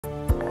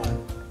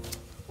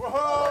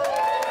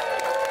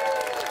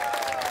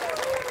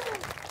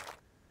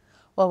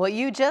Well, what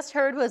you just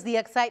heard was the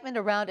excitement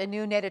around a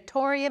new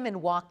natatorium in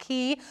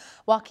Waukee.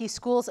 Waukee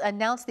Schools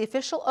announced the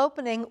official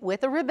opening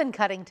with a ribbon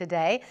cutting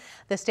today.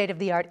 The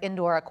state-of-the-art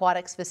indoor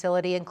aquatics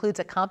facility includes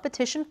a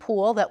competition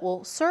pool that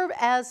will serve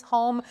as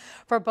home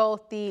for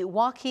both the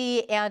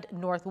Waukee and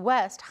North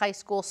West high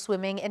school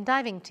swimming and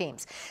diving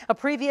teams.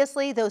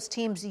 Previously, those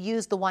teams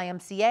used the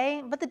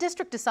YMCA, but the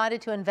district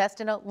decided to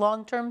invest in a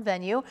long-term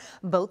venue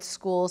both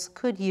schools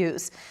could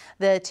use.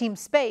 The team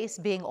space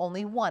being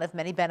only one of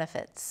many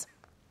benefits.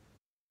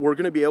 We're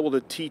going to be able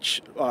to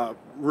teach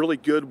really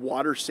good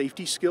water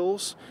safety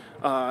skills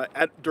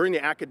during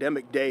the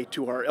academic day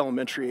to our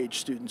elementary age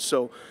students.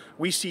 So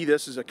we see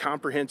this as a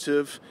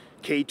comprehensive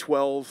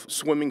K-12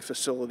 swimming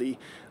facility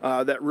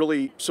that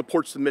really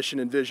supports the mission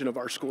and vision of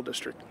our school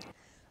district.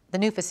 The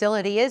new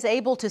facility is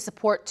able to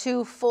support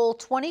 2 full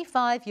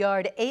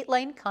 25-yard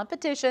 8-lane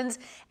competitions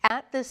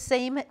at the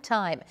same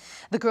time.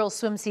 The girls'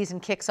 swim season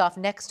kicks off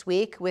next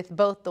week with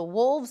both the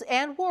Wolves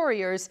and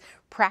Warriors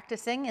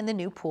practicing in the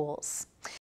new pools.